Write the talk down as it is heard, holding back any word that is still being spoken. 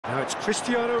Now it's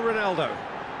Cristiano Ronaldo.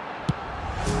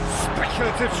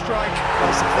 Speculative strike.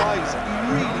 By surprise, he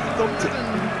really thumped it.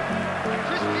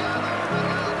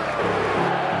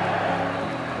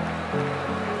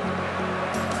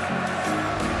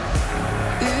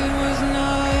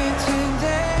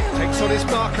 Takes on his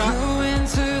marker.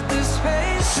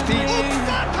 Steve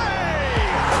Mbappe!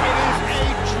 It is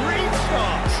a dream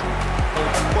start.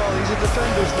 Well, he's a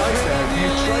defender's nightmare. You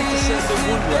try to send him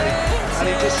one way, and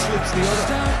he just slips the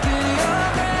other.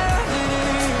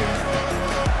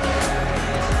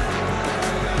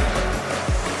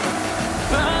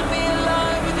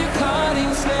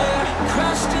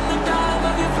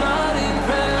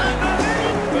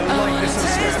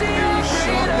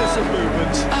 Of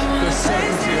movement, the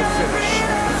certainty of finish.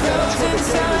 That's what the game is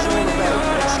all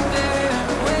about, Messi.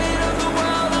 Weight of the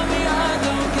world on me, I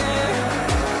don't care.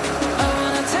 I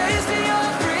wanna taste of your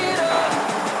freedom.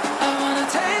 I wanna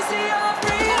taste of your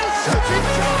freedom. Shooting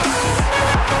chance!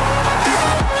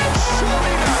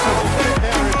 Surely that will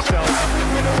prepare itself.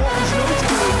 You know what was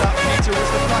notable in that, Peter, was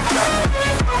the fact that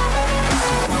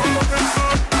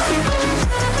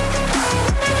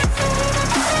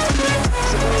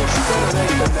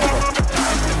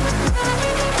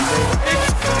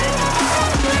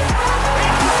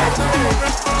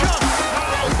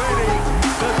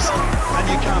and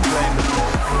you can't blame them.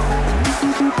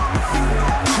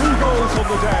 2 goals on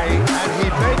the day, and he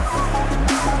made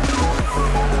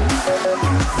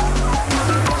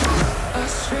a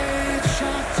straight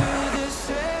shot to the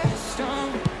system.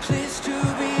 Pleased to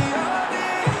be your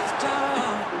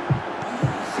victim.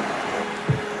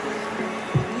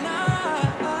 Now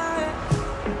I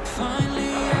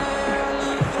finally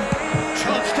elevate.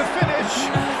 chance to finish.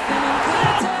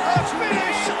 A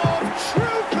finish of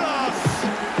true class.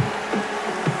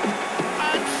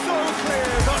 And so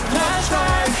clear, but one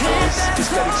side he's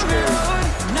got experience.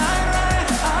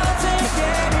 I'll take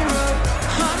any road.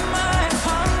 On my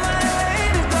way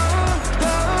to go.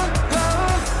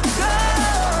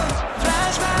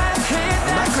 Flashback, hit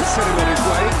and that could set him on his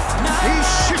way. He's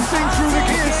shifting through the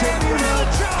gears here. Real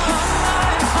chance.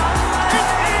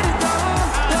 And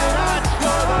it adds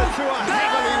further to a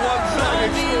heavily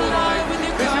one-sided scoreline.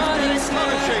 This has been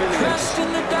encouraging. Crushed in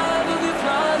the dive of your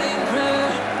flooding prayer.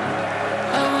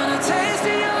 I wanna taste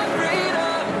of your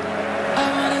freedom. I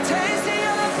wanna taste of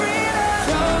your freedom.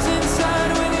 Froze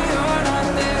inside when you're not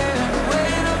there.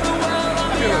 Weight of the world on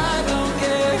me, I don't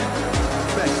care.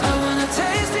 I wanna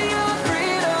taste of your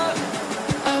freedom.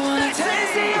 I wanna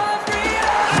taste of your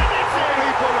freedom.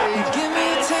 Give me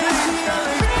a taste of your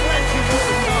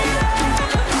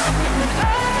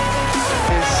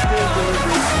Is still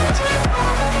delivering beauty.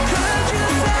 could you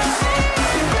set me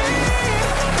free?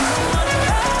 I wanna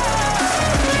love.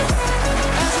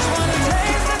 I just wanna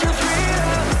taste of your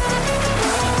freedom.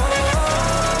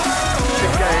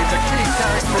 Again, the key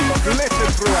characters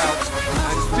glittered throughout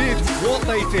and did what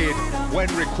they did when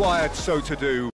required so to do.